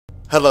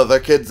Hello there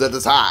kids, it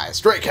is I,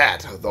 Stray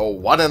Cat, the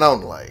one and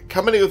only,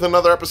 coming in with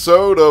another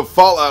episode of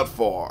Fallout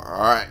 4.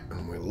 Alright,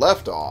 when we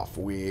left off,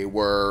 we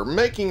were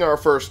making our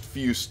first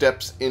few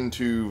steps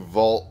into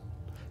Vault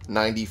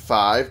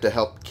 95 to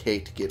help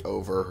Kate get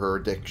over her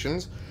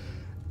addictions.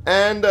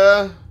 And,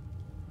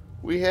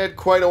 we had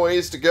quite a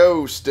ways to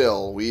go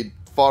still. We'd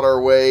fought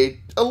our way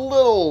a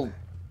little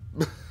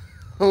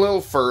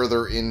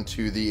further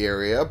into the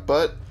area,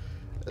 but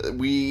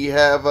we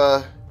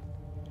have,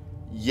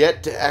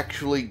 yet to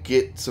actually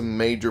get some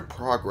major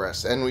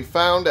progress. And we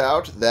found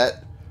out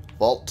that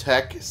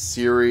Vault-Tec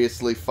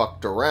seriously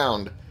fucked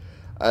around,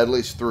 at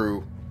least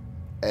through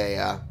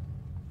a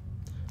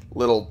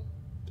little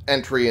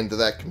entry into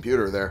that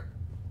computer there.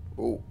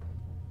 Ooh,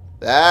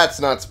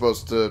 that's not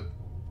supposed to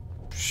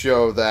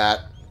show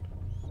that.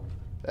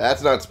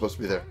 That's not supposed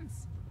to be there.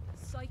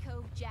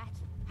 Psycho, Jet.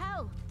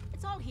 Hell,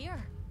 it's all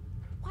here.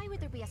 Why would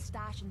there be a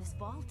stash in this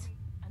vault?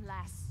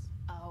 Unless,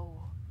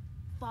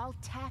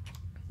 Vault-Tec.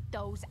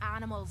 Those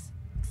animals.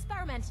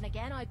 Experimenting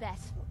again, I bet.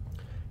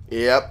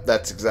 Yep,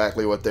 that's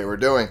exactly what they were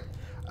doing.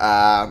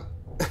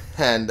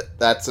 And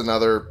that's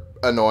another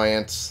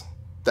annoyance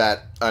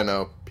that I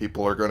know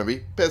people are going to be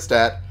pissed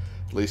at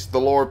least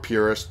the lore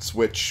purists,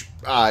 which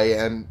I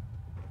am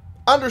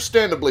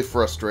understandably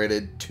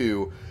frustrated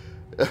too.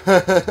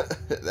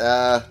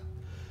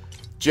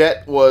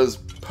 Jet was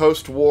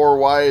post-war.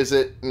 Why is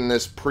it in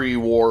this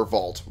pre-war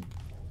vault?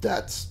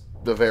 That's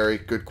a very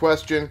good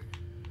question.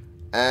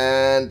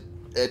 And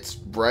it's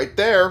right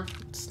there.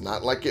 It's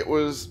not like it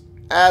was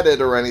added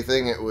or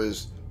anything. It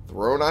was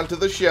thrown onto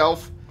the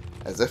shelf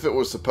as if it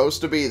was supposed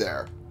to be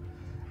there.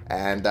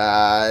 And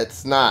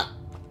it's not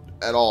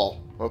at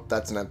all. Oh,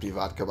 that's an empty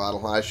vodka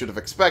bottle. I should have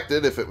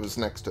expected if it was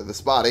next to this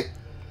body.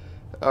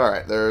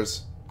 Alright,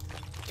 there's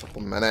a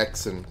couple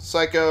medics and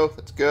Psycho.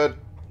 That's good.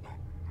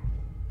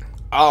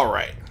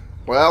 Alright.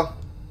 Well,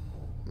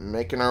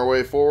 making our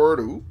way forward.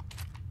 Ooh.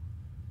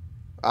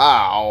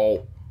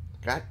 Ow.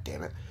 God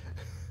damn it.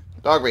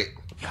 Dogmeat.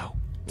 Yo.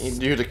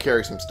 Need you to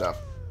carry some stuff.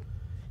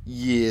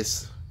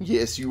 Yes.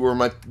 Yes, you were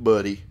my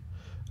buddy.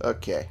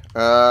 Okay.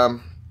 Yeah,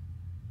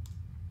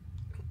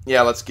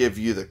 let's give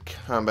you the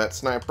combat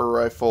sniper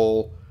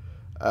rifle.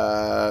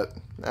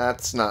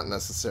 That's not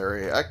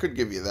necessary. I could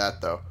give you that,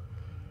 though.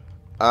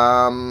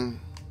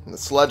 The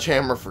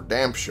sledgehammer for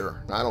damn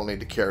sure. I don't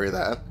need to carry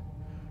that.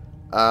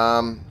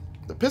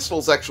 The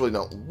pistols actually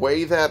don't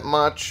weigh that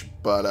much,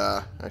 but,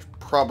 I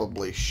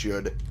probably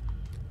should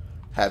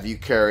have you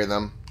carry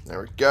them. There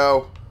we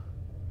go.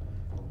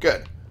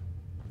 Good.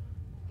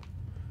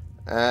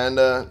 And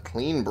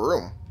clean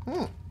broom.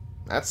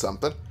 That's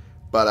something.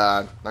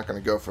 But not going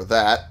to go for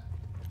that.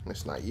 At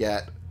least not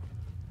yet.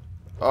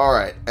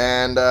 Alright,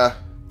 and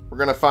we're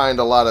going to find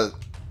a lot of...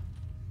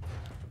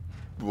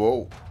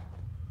 Whoa.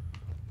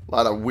 A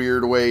lot of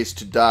weird ways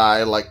to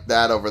die, like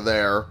that over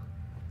there.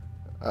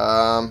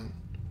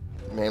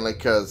 Mainly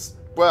because,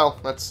 well,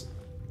 that's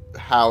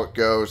how it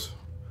goes.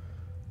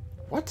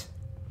 What?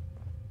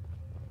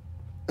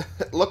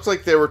 It looks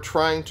like they were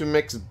trying to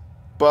mix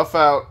buff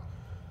out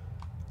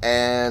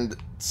and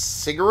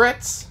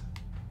cigarettes.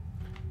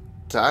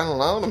 I don't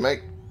know, to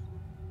make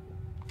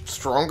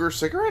stronger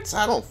cigarettes?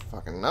 I don't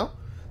fucking know.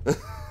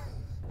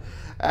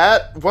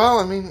 Well,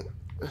 I mean,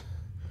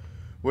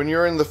 when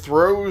you're in the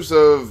throes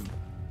of,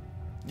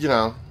 you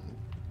know,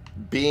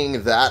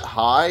 being that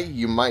high,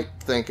 you might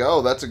think,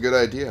 oh, that's a good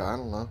idea. I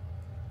don't know.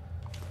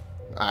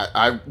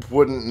 I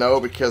wouldn't know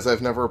because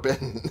I've never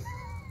been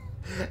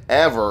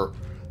ever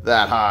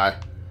that high.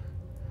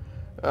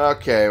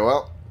 Okay,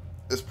 well,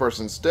 this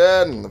person's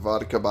dead, and the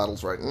vodka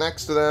bottle's right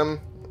next to them.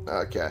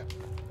 Okay.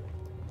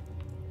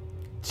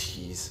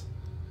 Jeez.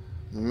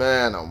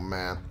 Man, oh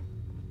man.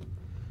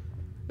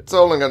 It's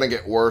only gonna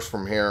get worse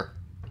from here.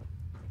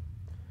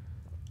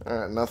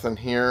 Alright, nothing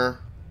here.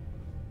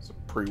 Some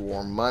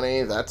pre-war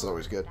money. That's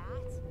always good.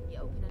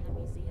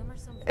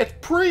 It's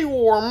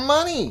pre-war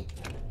money!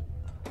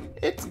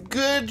 It's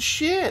good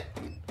shit!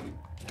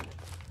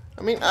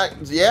 I mean,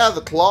 yeah,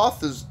 the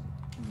cloth is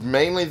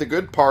mainly the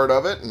good part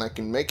of it, and I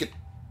can make it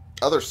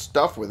other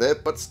stuff with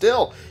it, but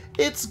still,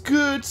 it's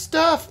good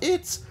stuff.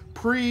 It's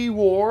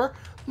pre-war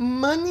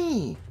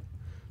money.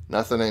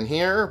 Nothing in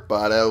here,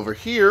 but over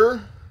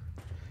here,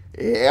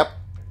 yep,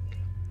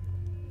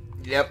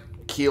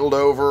 keeled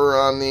over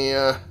on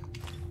the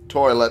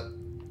toilet.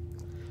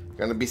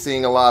 Gonna be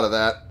seeing a lot of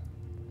that.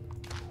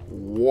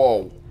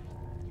 Whoa.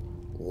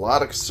 A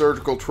lot of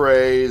surgical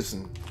trays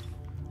and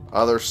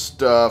other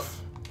stuff.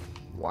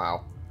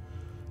 Wow.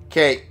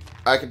 Kate,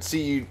 I can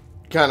see you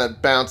kind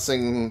of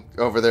bouncing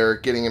over there,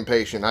 getting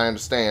impatient. I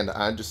understand.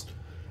 I just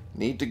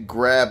need to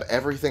grab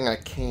everything I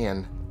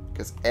can,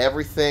 because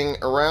everything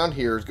around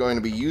here is going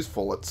to be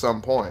useful at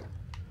some point.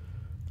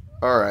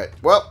 Alright,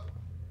 well,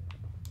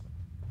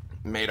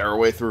 made our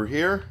way through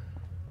here.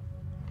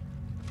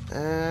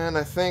 And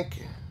I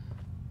think...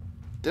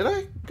 Did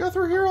I go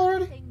through here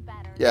already?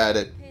 Yeah, I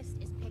did.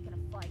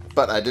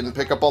 But I didn't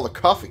pick up all the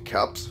coffee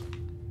cups.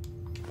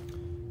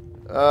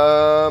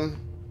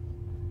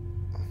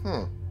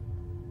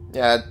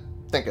 Yeah, I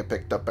think I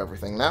picked up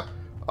everything now.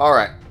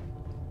 Alright.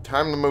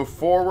 Time to move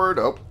forward.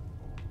 Oh.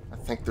 I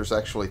think there's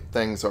actually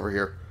things over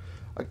here.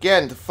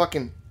 Again, the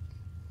fucking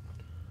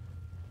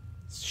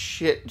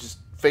shit just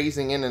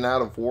phasing in and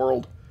out of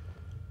world.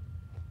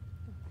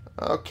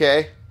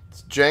 Okay.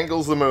 It's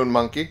Jangles the Moon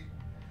Monkey.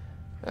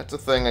 That's a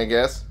thing, I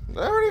guess. Did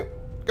I already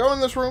go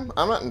in this room?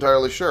 I'm not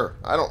entirely sure.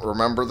 I don't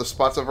remember the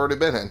spots I've already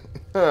been in.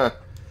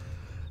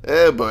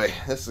 Oh boy.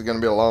 This is going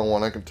to be a long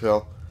one, I can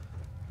tell.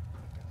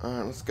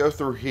 Alright, let's go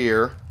through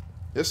here.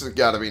 This has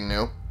got to be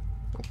new.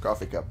 Oh,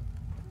 coffee cup.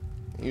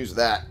 Use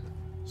that.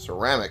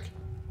 Ceramic.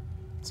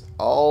 It's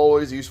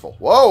always useful.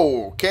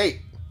 Whoa,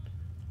 Kate!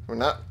 We're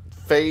not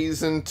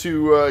phase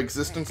into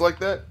existence like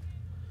that?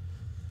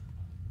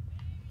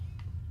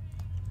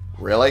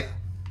 Really?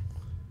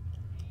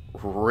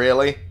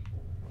 Really?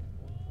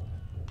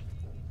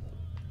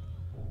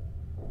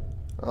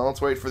 Well,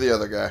 let's wait for the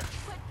other guy.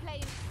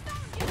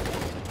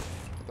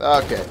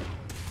 Okay.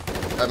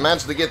 I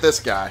managed to get this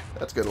guy.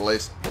 That's good, at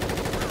least.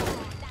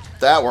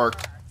 That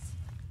worked.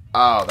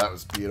 Oh, that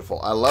was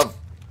beautiful. I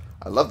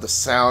love the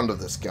sound of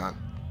this gun.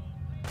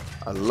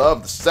 I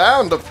love the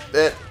sound of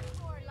it.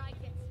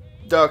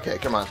 Okay,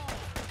 come on.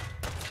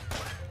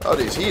 Oh,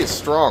 geez, he is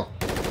strong.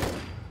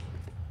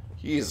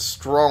 He is a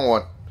strong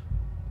one.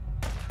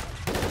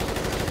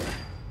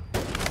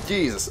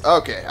 Jesus.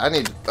 Okay, I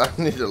need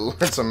to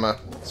learn some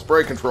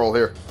spray control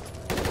here.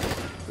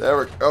 There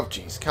we go. Oh,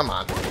 jeez, come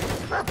on.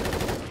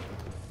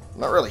 I'm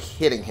not really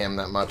hitting him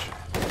that much.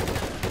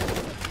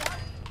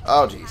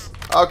 Oh, jeez.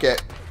 Okay.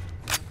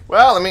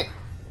 Well, I mean,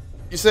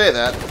 you say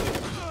that.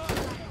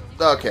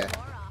 Okay.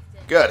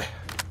 Good.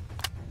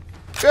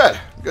 Good.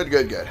 Good,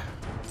 good, good.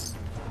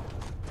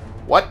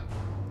 What?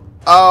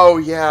 Oh,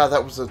 yeah,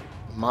 that was a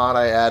mod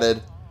I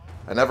added.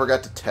 I never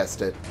got to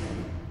test it.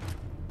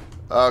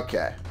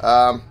 Okay.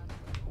 I'll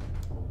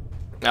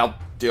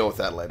deal with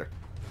that later.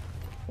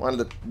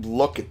 Wanted to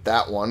look at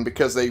that one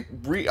because they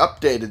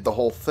re-updated the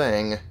whole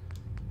thing.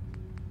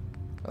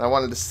 And I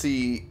wanted to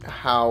see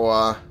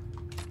how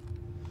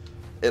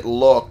it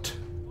looked.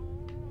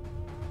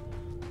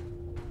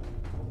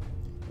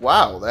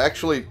 Wow, they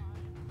actually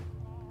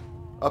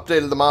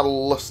updated the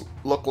model to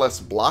look less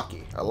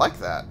blocky. I like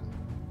that.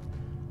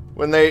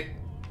 When they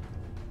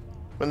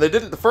did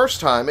it the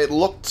first time, it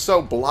looked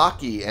so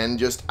blocky and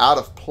just out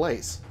of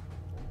place.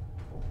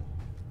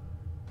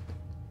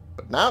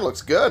 But now it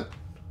looks good.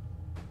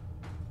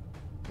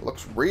 It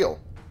looks real.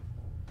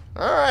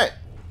 Alright.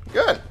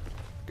 Good.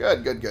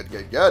 Good, good, good,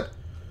 good, good.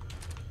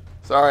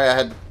 Sorry, I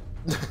had...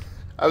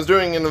 I was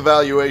doing an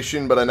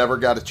evaluation, but I never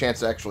got a chance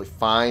to actually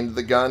find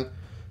the gun.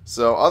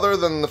 So, other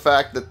than the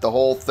fact that the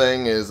whole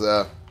thing is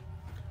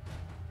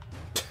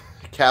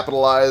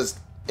capitalized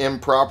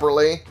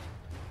improperly,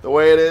 the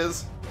way it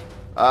is,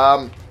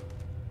 other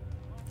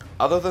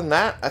than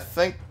that, I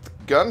think the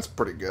gun's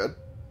pretty good.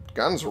 The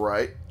gun's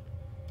right.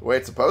 The way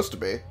it's supposed to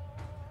be.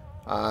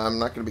 I'm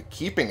not going to be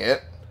keeping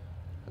it.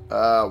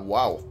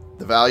 Wow.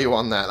 The value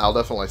on that, I'll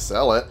definitely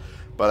sell it.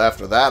 But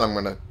after that, I'm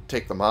going to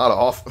take the mod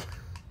off.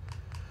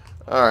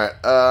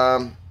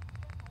 Alright,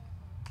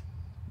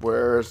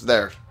 where's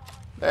there?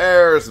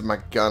 There's my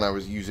gun I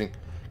was using.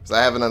 Because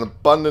I have an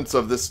abundance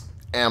of this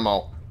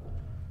ammo.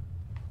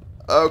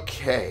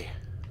 Okay.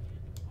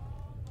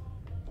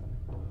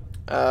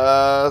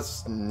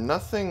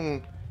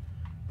 Nothing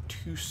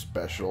too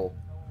special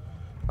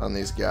on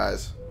these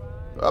guys.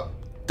 Oh,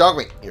 dog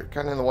meat, you're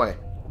kind of in the way.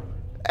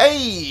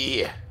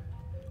 Hey!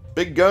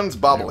 Big guns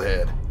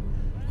bobblehead.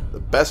 The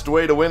best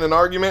way to win an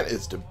argument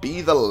is to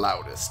be the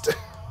loudest.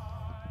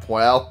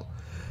 Well,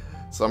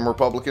 some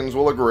Republicans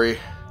will agree.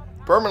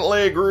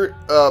 Permanently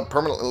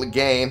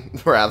gain,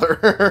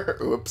 rather.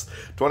 Oops.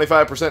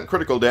 25%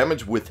 critical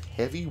damage with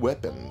heavy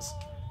weapons.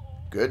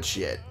 Good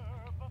shit.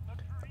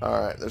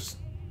 Alright, there's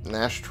an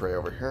ashtray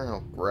over here.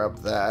 I'll grab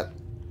that.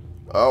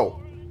 Oh.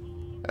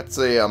 That's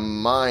a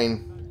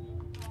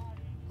mine.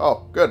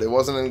 Oh, good. It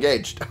wasn't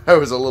engaged. I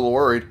was a little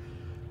worried.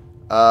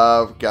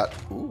 Got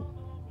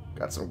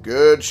some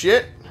good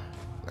shit.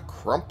 A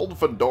crumpled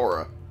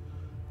fedora.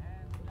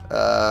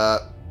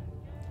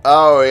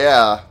 Oh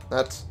yeah,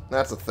 that's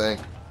a thing.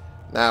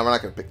 Nah, we're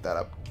not gonna pick that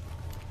up.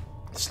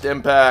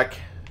 Stim pack,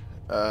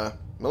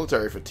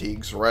 military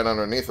fatigues right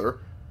underneath her.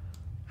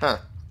 Huh.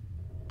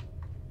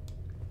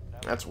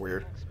 That's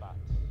weird.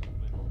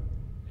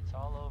 It's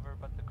all over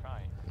but the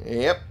crying.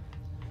 Yep.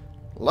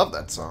 Love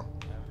that song.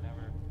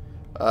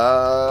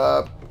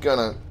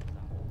 Gonna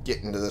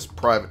get into this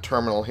private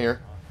terminal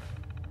here.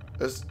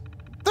 Is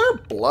there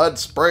blood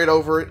sprayed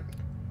over it?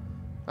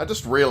 I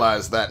just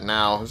realized that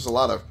now. There's a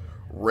lot of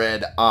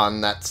red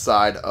on that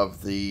side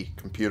of the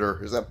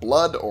computer. Is that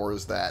blood or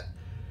is that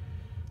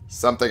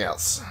something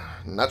else?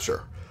 Not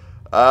sure.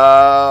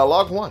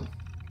 Log 1.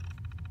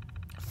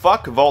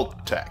 Fuck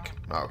Vault-Tec.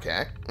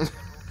 Okay.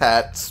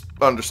 That's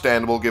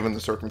understandable given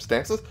the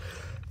circumstances.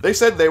 They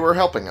said they were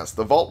helping us.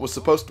 The vault was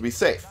supposed to be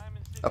safe.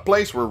 A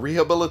place where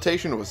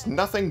rehabilitation was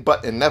nothing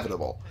but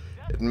inevitable.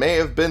 It may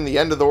have been the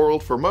end of the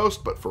world for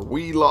most, but for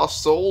we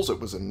lost souls, it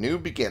was a new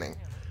beginning.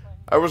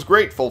 I was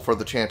grateful for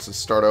the chance to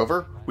start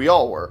over. We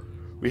all were.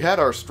 We had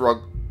our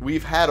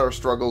We've had our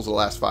struggles the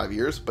last 5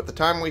 years, but the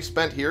time we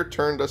spent here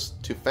turned us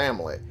to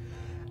family.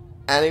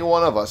 Any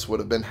one of us would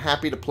have been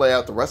happy to play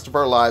out the rest of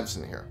our lives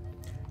in here.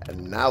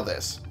 And now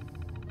this.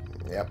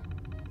 Yep.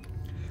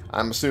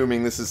 I'm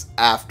assuming this is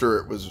after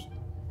it was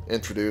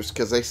introduced,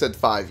 because they said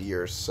 5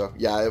 years. So,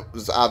 yeah, it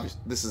was obvious.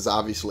 This is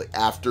obviously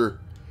after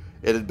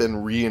it had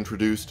been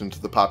reintroduced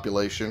into the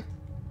population.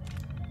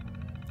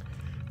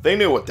 They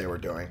knew what they were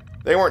doing.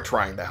 They weren't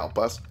trying to help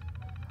us.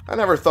 I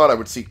never thought I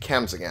would see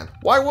chems again.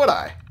 Why would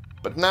I?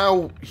 But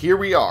now, here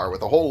we are,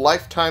 with a whole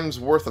lifetime's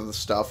worth of the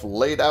stuff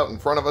laid out in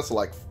front of us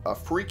like a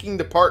freaking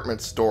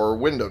department store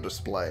window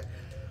display.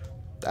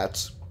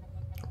 That's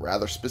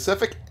rather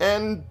specific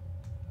and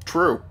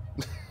true.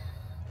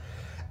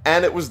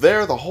 And it was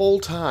there the whole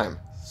time.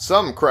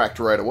 Some cracked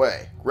right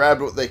away,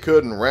 grabbed what they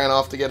could and ran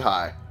off to get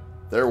high.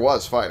 There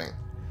was fighting.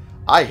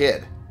 I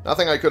hid.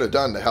 Nothing I could have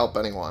done to help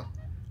anyone.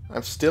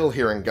 I'm still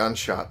hearing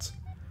gunshots.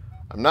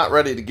 I'm not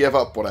ready to give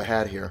up what I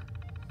had here.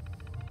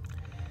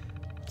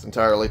 It's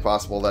entirely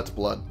possible that's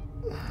blood.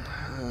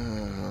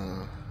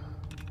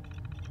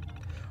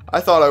 I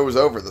thought I was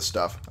over the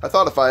stuff. I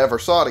thought if I ever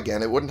saw it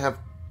again, it wouldn't have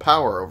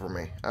power over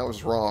me. I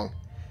was wrong.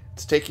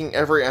 It's taking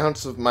every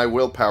ounce of my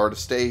willpower to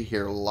stay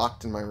here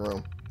locked in my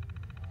room.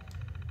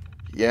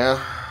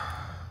 Yeah.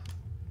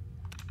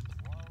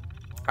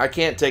 I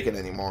can't take it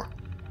anymore.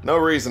 No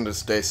reason to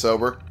stay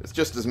sober. It's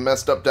just as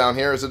messed up down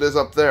here as it is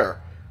up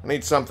there. I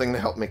need something to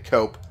help me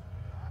cope.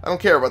 I don't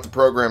care about the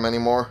program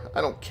anymore.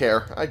 I don't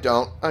care. I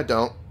don't.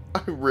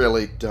 I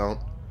really don't.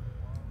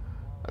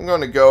 I'm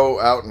going to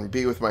go out and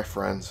be with my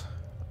friends.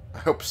 I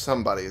hope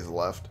somebody is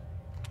left.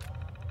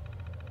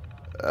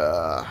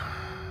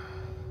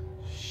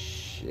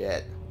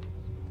 Shit.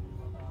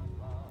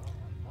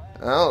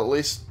 Well, at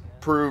least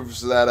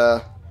proves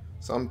that,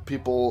 some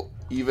people,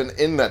 even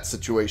in that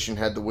situation,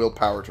 had the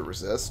willpower to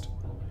resist.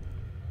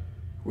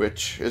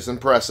 Which is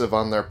impressive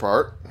on their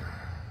part.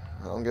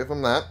 I'll give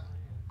them that.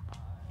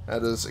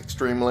 That is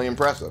extremely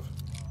impressive.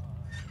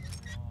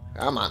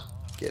 Come on.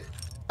 Get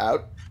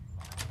out.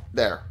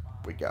 There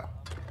we go.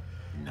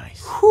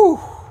 Nice. Whew.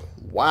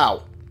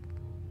 Wow.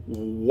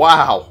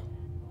 Wow.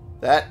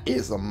 That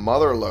is a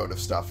mother load of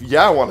stuff.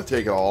 Yeah, I want to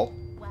take it all.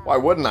 Why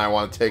wouldn't I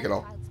want to take it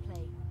all?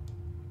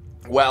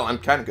 Well, I'm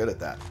kind of good at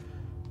that.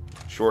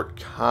 Short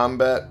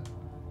combat.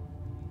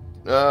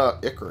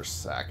 Icarus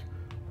sack.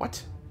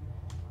 What?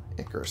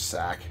 Icarus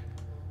sack.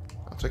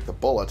 I'll take the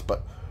bullets,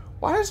 but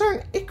why is there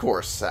an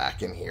Icarus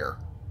sack in here?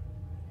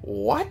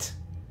 What?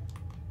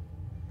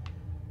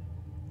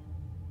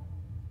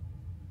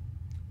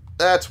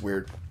 That's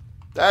weird.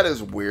 That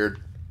is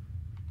weird.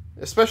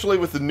 Especially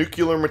with the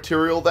nuclear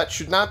material, that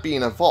should not be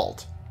in a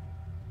vault.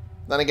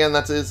 Then again,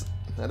 that is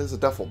a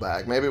duffel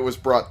bag. Maybe it was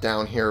brought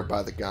down here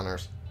by the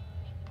gunners.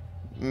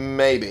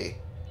 Maybe.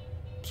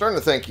 I'm starting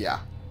to think, yeah.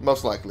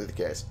 Most likely the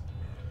case.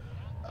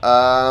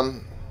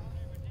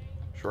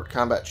 Short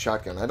combat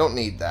shotgun. I don't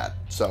need that,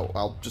 so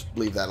I'll just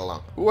leave that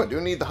alone. Ooh, I do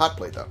need the hot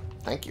plate, though.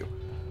 Thank you.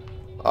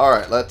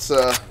 Alright, let's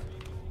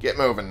get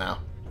moving now.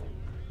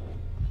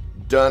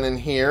 Done in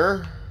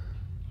here.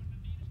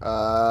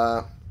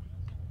 Not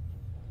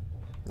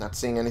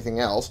seeing anything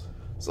else.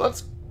 So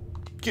let's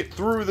get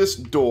through this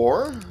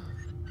door.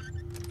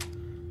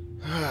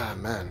 Ah,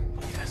 man.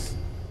 Yes.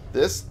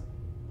 The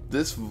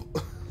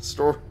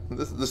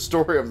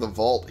story of the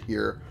vault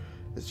here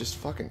is just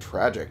fucking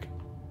tragic.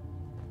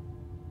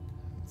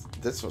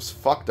 This was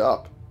fucked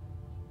up.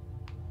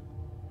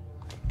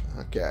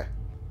 Okay.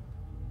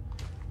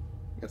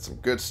 Got some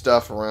good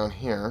stuff around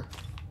here.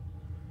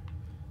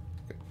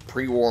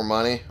 Pre-war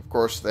money. Of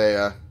course,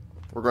 we're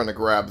going to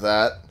grab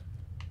that.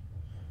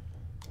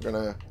 We're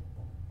going to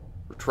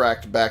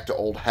retract back to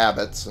old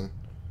habits, and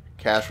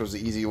cash was the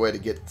easy way to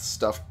get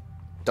stuff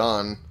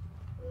done.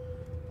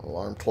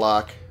 Alarm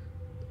clock.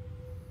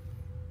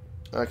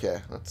 Okay,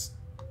 let's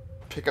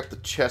pick up the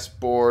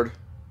chessboard.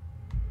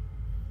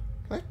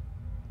 Can I?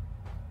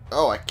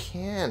 Oh, I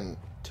can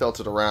tilt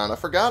it around. I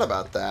forgot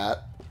about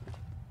that.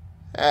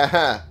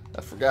 Aha!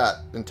 I forgot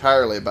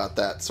entirely about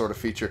that sort of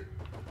feature.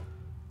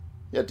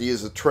 You have to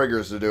use the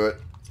triggers to do it.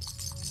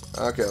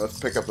 Okay, let's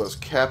pick up those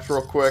caps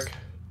real quick.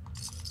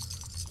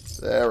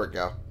 There we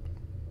go.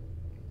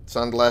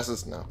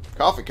 Sunglasses? No.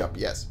 Coffee cup?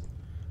 Yes.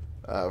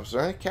 Was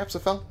there any caps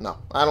that fell? No,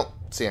 I don't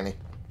see any.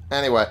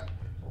 Anyway.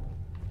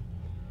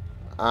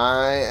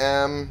 I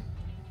am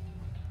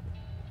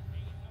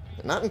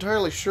not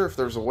entirely sure if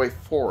there's a way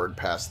forward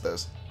past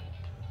this.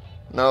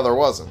 No, there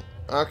wasn't.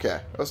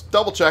 Okay. I was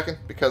double checking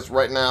because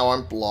right now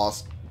I'm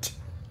lost.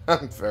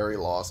 I'm very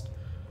lost.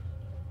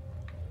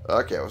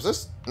 Okay, was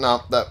this?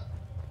 No,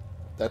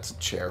 that's a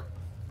chair.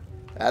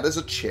 That is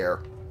a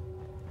chair.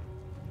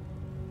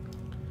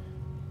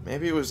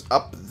 Maybe it was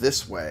up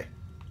this way.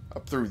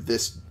 Up through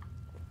this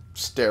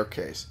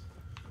staircase.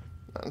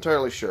 Not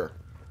entirely sure.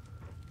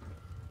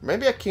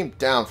 Maybe I came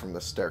down from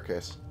this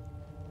staircase.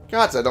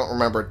 Gods, I don't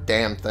remember a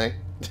damn thing.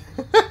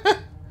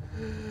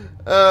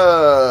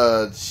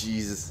 Oh,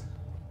 Jesus.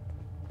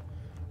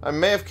 I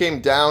may have came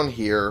down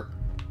here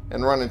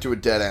and run into a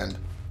dead end.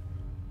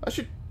 I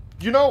should...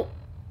 You know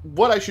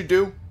what I should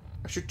do?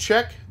 I should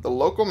check the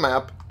local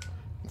map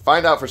and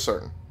find out for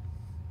certain.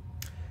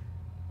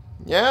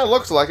 Yeah, it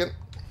looks like it.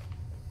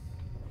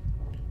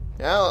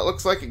 Yeah, it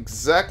looks like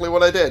exactly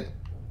what I did.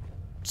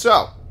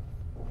 So,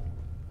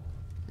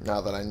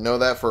 now that I know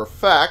that for a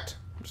fact,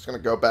 I'm just going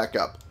to go back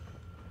up.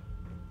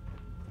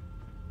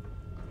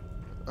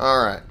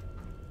 Alright.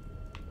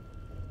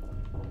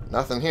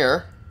 Nothing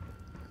here.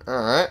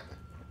 Alright.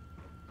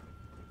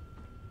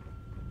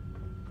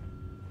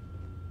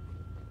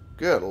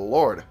 Good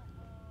Lord.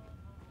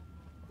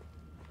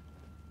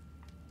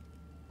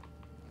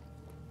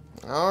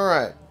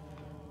 Alright.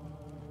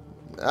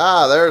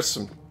 Ah, there's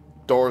some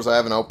doors I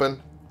haven't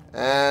opened.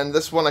 And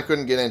this one I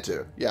couldn't get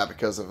into. Yeah,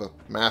 because of a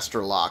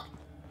master lock.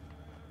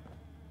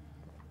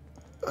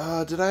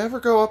 Did I ever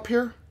go up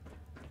here?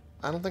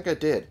 I don't think I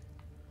did.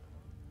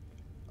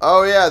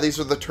 Oh yeah, these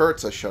are the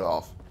turrets I shut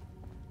off.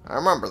 I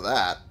remember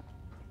that.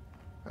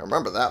 I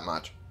remember that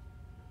much.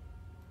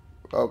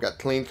 Oh, got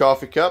clean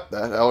coffee cup.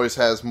 That always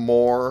has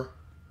more.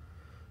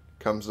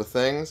 Comes to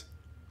things.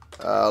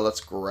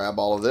 Let's grab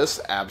all of this.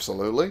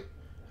 Absolutely.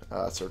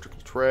 Surgical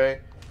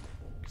tray.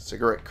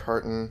 Cigarette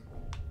carton.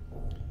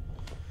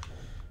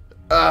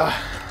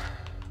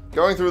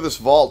 Going through this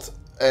vault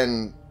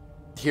and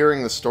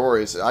hearing the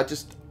stories, I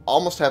just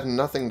almost have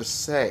nothing to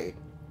say.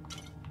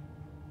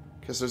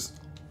 Because there's...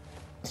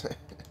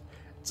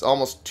 it's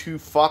almost too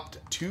fucked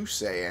to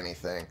say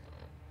anything.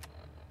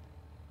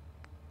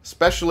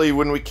 Especially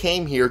when we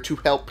came here to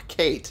help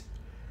Kate.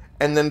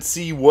 And then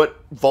see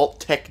what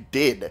Vault-Tec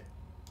did.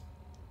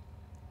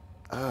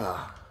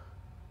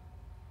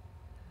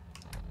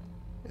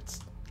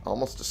 It's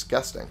almost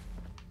disgusting.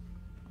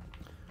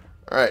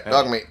 Alright,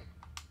 dog meat.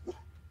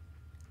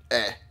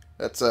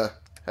 Let's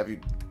have you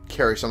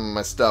carry some of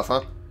my stuff,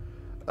 huh?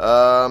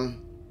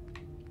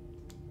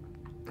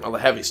 All the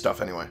heavy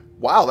stuff anyway.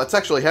 Wow, that's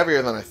actually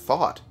heavier than I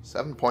thought.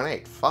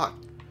 7.8, fuck.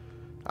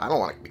 I don't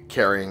want to be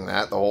carrying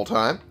that the whole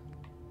time.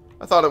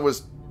 I thought it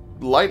was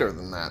lighter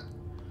than that.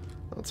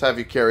 Let's have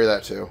you carry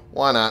that too.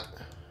 Why not?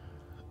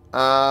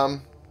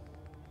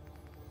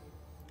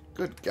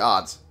 Good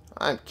gods.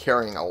 I'm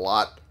carrying a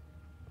lot.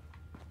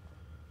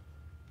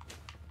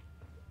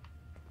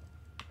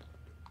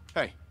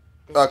 Hey.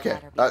 Okay.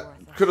 I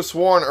could have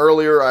sworn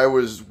earlier I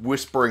was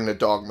whispering to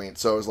dog meat,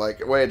 so I was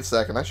like, wait a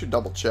second, I should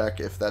double check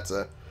if that's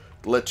a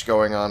glitch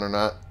going on or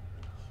not.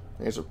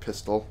 Laser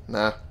pistol.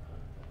 Nah.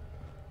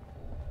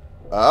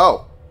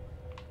 Oh.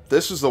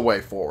 This is the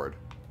way forward.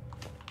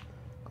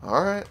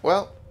 Alright,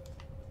 well.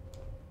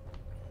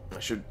 I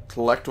should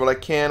collect what I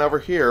can over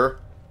here.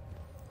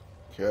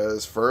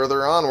 Because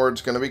further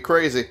onward's going to be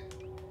crazy.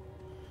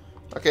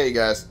 Okay, you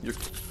guys. You're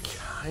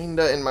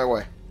kinda in my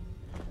way.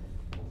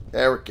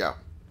 There we go.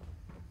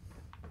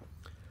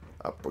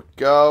 Up we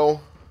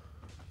go.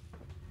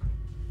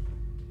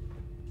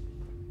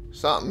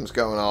 Something's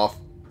going off.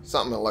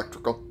 Something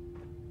electrical.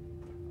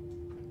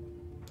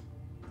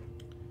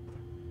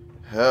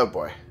 Oh,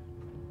 boy.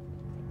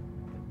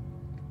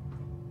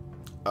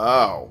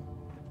 Oh.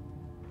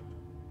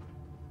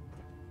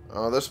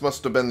 Oh, this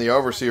must have been the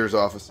Overseer's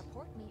office.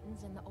 Support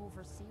meetings in the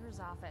Overseer's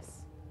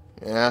office.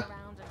 Yeah.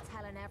 Around and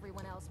telling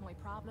everyone else my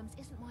problems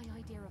isn't my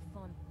idea of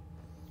fun.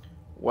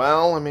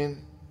 Well, I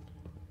mean,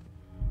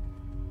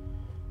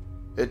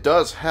 it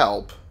does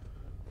help.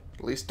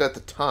 At least at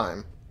the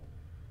time.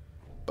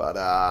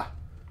 But,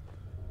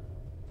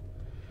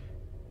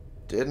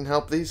 didn't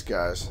help these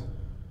guys.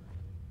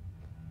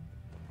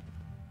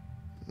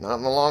 Not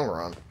in the long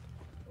run.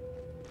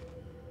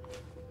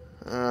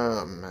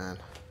 Oh, man.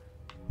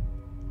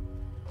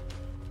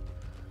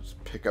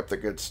 Just pick up the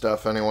good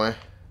stuff anyway.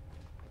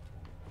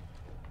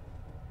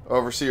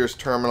 Overseer's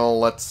terminal,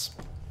 let's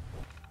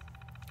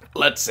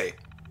see.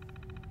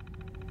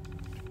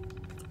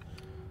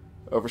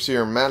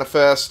 Overseer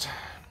manifest.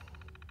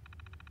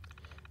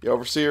 The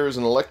Overseer is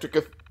an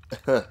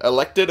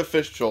elected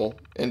official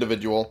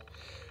individual.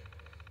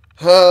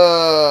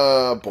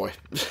 Boy.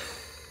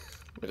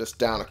 I just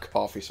down a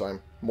coffee so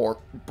I'm more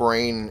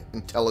brain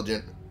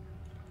intelligent.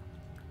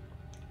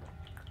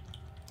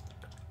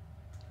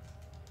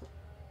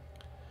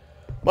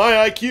 My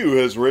IQ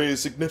has raised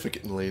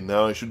significantly.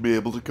 Now I should be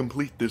able to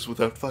complete this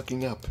without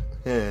fucking up.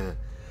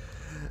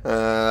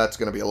 That's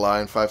going to be a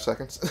lie in 5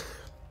 seconds.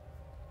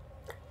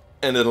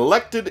 An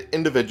elected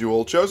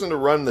individual chosen to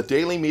run the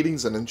daily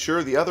meetings and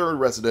ensure the other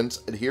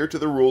residents adhere to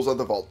the rules of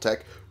the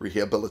Vault-Tec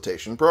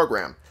rehabilitation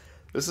program.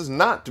 This is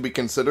not to be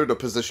considered a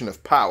position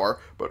of power,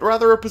 but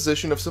rather a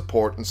position of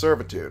support and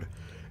servitude.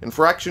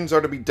 Infractions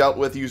are to be dealt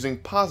with using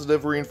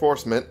positive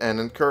reinforcement and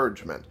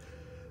encouragement.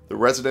 The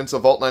residents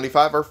of Vault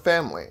 95 are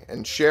family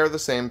and share the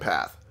same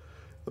path.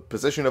 The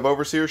position of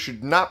Overseer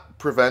should not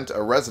prevent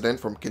a resident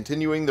from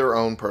continuing their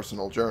own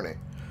personal journey.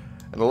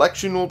 An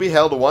election will be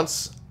held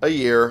once a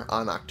year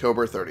on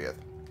October 30th.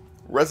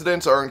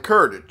 Residents are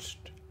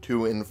encouraged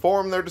to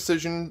inform their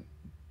decision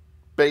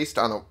based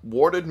on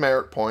awarded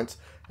merit points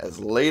as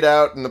laid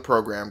out in the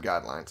program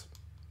guidelines.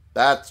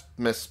 That's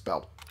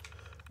misspelled.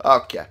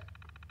 Okay.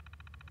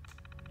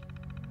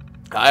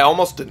 I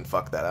almost didn't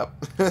fuck that up.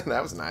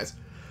 That was nice.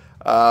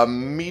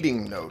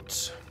 Meeting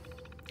notes.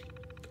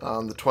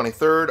 On the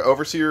 23rd,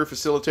 Overseer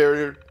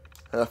Facilitator...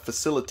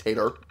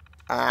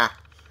 that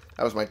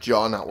was my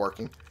jaw not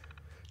working.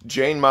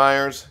 Jane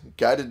Myers,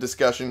 guided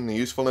discussion, the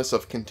usefulness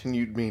of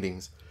continued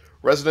meetings.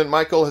 Resident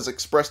Michael has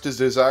expressed his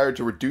desire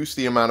to reduce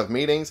the amount of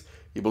meetings.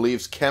 He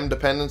believes chem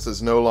dependence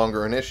is no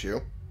longer an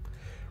issue.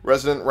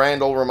 Resident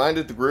Randall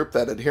reminded the group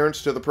that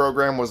adherence to the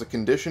program was a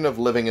condition of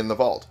living in the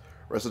vault.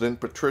 Resident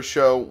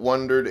Patricia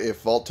wondered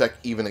if Vault-Tec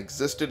even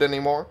existed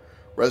anymore.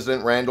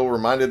 Resident Randall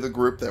reminded the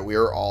group that we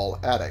are all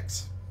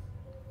addicts.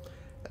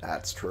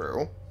 That's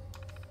true.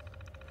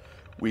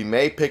 We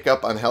may pick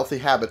up unhealthy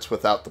habits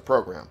without the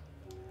program.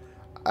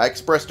 I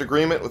expressed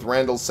agreement with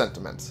Randall's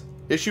sentiments.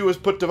 Issue was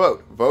put to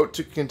vote. Vote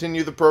to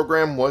continue the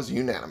program was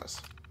unanimous.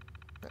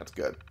 That's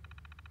good.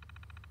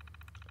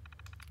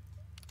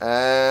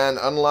 And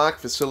unlock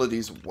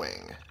facilities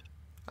wing.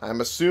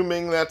 I'm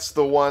assuming that's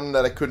the one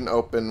that I couldn't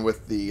open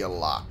with the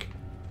lock.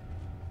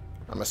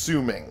 I'm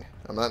assuming.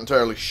 I'm not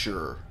entirely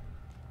sure.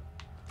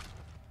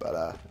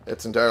 But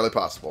it's entirely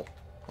possible.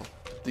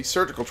 These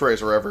surgical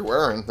trays are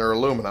everywhere, and they're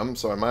aluminum,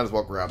 so I might as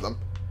well grab them.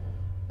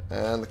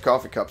 And the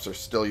coffee cups are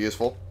still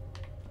useful.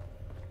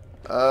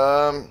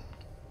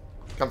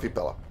 Comfy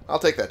pillow. I'll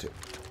take that too.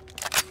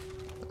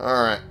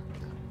 Alright.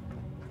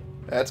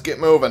 Let's get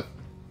moving.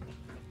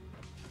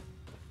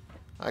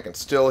 I can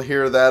still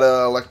hear that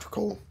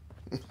electrical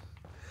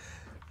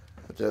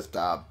just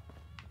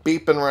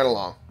beeping right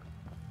along.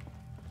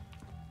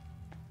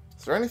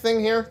 Is there anything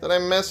here that I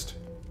missed?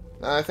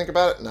 Now I think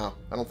about it? No,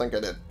 I don't think I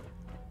did.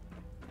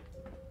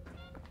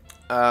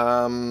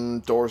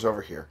 Doors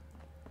over here.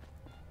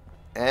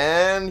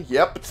 And,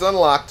 yep, it's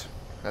unlocked.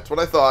 That's what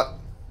I thought.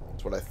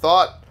 That's what I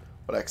thought,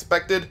 what I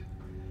expected,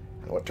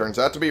 and what turns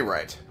out to be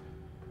right.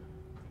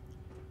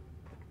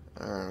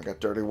 Alright, we got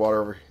dirty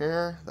water over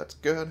here. That's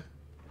good.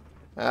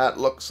 That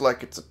looks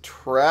like it's a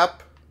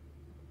trap.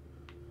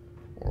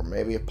 Or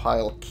maybe a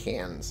pile of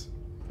cans.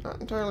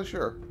 Not entirely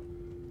sure.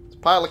 It's a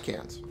pile of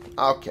cans.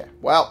 Okay,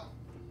 well.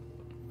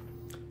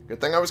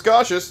 Good thing I was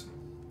cautious.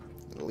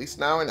 At least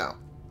now I know.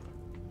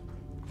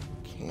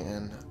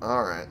 Can.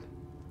 Alright.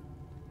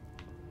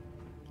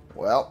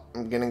 Well,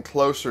 I'm getting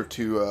closer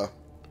to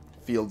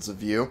fields of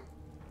view.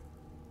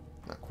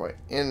 Not quite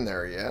in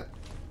there yet.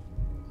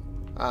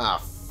 Ah,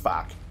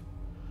 fuck.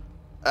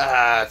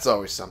 It's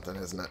always something,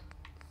 isn't it?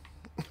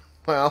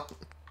 Well,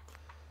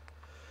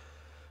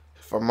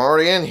 if I'm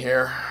already in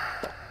here,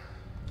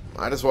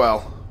 might as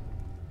well.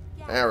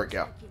 There we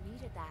go.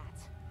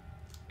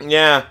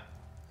 Yeah.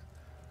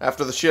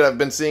 After the shit I've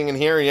been seeing in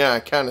here, yeah, I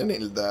kind of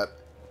needed that.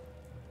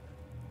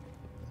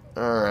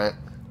 Alright.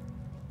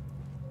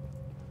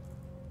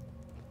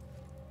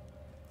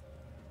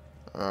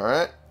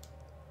 Alright.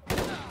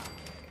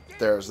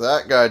 There's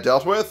that guy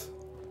dealt with.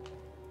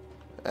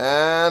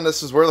 And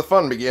this is where the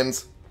fun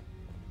begins.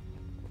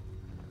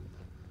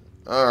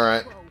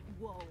 Alright.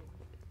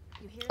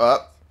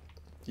 Up.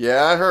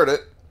 Yeah, I heard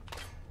it.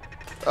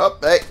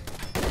 Up, hey.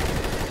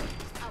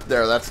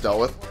 There, that's dealt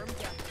with.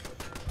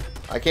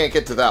 I can't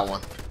get to that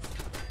one.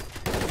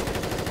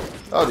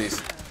 Oh, these.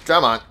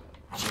 Come on.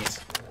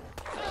 Jeez.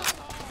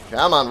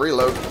 Come on,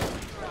 reload.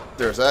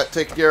 There's that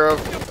taken care of.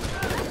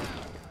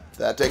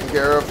 That taken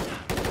care of.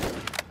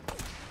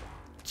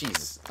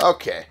 Jesus.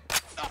 Okay.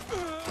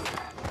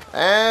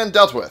 And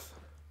dealt with.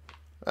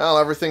 Well,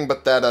 everything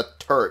but that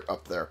turret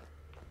up there.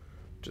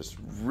 Just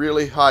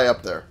really high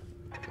up there.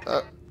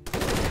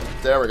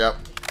 There we go.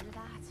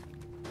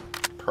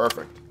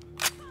 Perfect.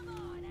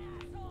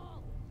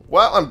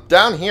 Well, I'm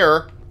down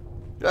here.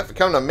 You'd have to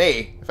come to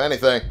me, if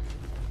anything.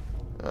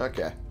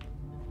 Okay.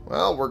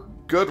 Well, we're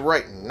good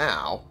right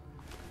now.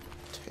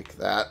 Take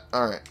that.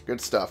 Alright, good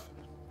stuff.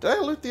 Did I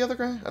loot the other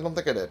guy? I don't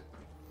think I did.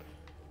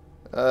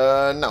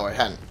 No, I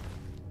hadn't.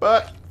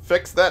 But,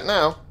 fix that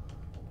now.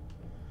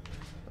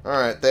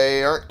 Alright,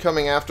 they aren't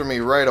coming after me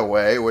right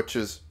away, which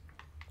is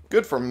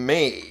good for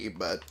me,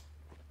 but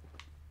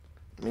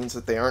it means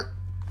that they aren't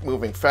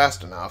moving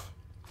fast enough.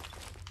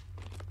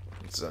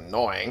 It's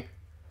annoying.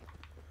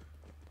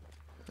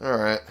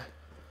 Alright.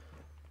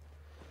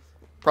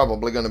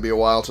 Probably going to be a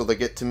while till they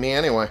get to me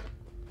anyway.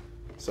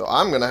 So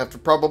I'm going to have to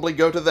probably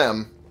go to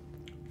them.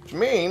 Which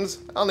means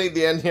I'll need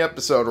the end of the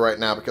episode right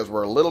now because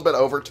we're a little bit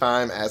over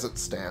time as it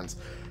stands.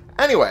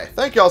 Anyway,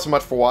 thank you all so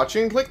much for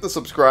watching. Click the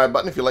subscribe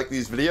button if you like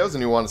these videos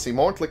and you want to see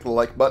more. Click the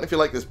like button if you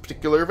like this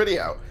particular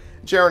video.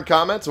 Share and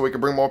comment so we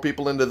can bring more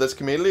people into this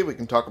community. We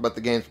can talk about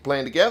the games we're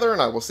playing together,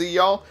 and I will see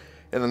y'all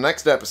in the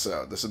next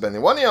episode. This has been the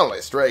one and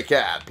only Stray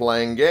Cat,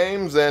 playing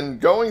games and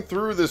going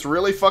through this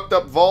really fucked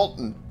up vault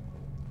and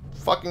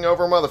fucking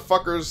over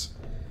motherfuckers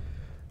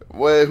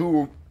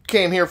who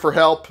came here for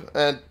help,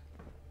 and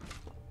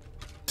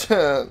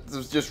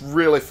there's just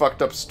really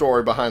fucked up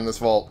story behind this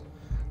vault.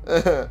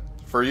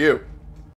 For you.